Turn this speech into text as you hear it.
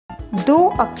दो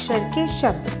अक्षर के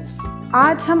शब्द।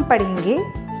 आज हम पढ़ेंगे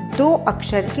दो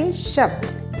अक्षर के शब्द।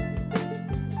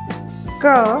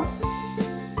 क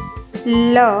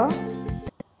ल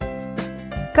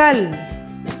कल।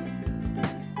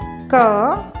 क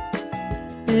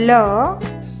ल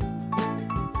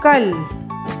कल।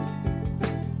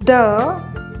 द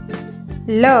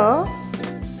ल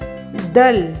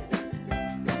दल।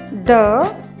 द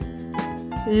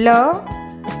ल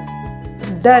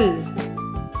दल।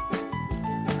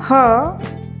 ह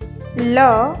ल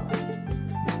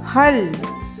हल।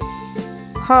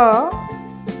 ह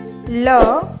ल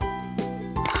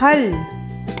हल।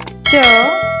 च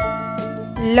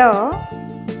ल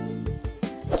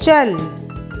चल।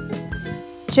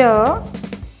 च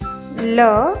ल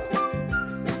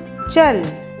चल।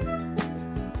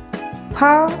 फ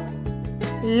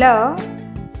ल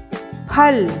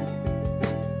फल।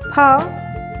 फ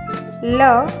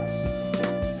ल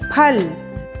फल।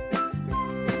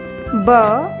 ब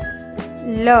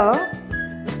ल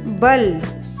बल।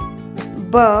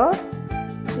 ब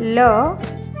ल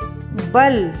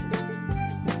बल।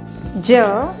 ज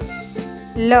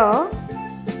ल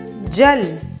जल।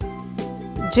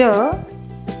 ज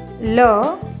ल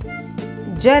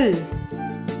जल।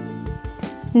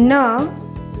 न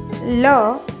ल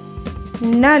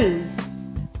नल।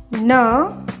 न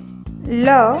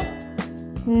ल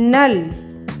नल।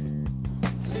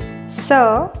 स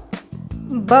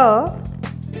ब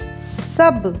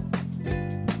सब।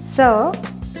 स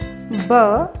ब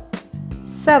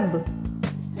सब।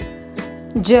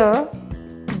 ज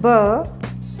ब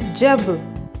जब।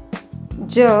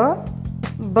 ज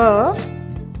ब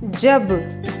जब।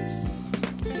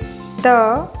 त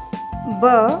ब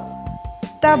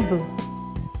तब।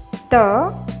 त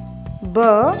ब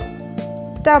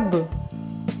तब।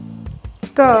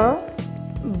 क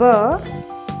ब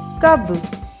कब।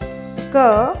 क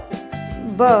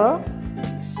ब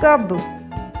कब।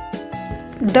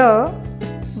 द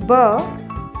ब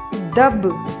दब।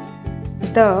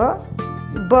 द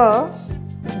ब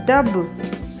दब।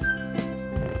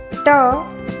 ट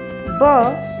ब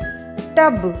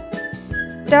टब।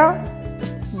 ट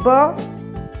ब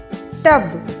टब।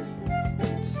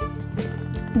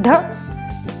 ध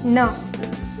न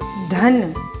धन।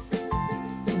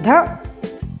 ध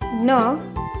न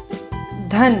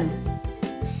धन।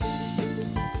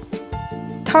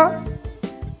 थ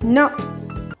न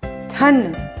थन।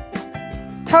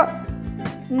 थ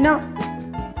न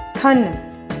थन।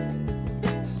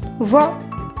 व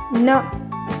न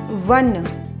वन।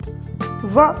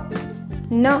 व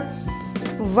न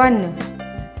वन।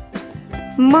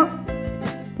 म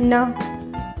न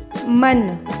मन।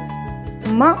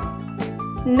 म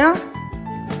न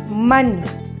मन।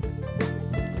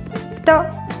 त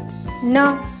न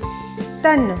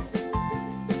तन।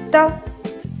 त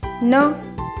न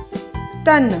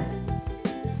तन।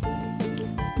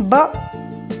 ब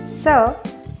स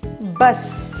बस।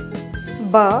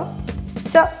 ब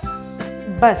स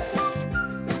बस।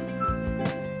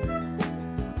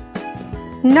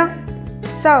 न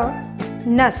स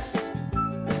नस।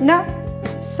 न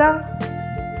स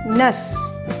नस।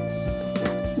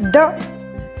 द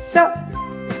स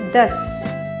दस।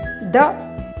 द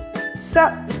स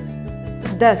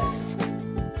दस।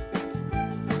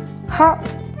 ह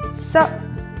स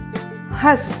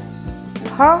हस।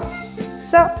 ह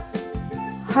स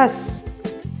हस।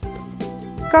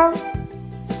 क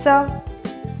स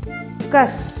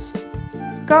कस।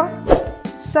 क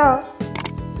स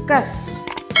कस।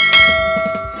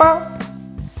 प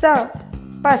स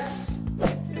पस।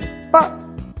 प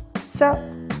स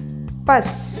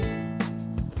पस।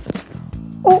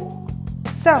 उ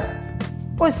स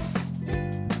उस।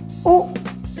 उ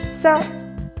स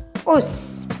उस।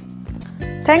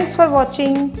 Thanks for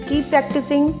watching. Keep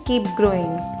practicing, keep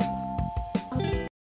growing.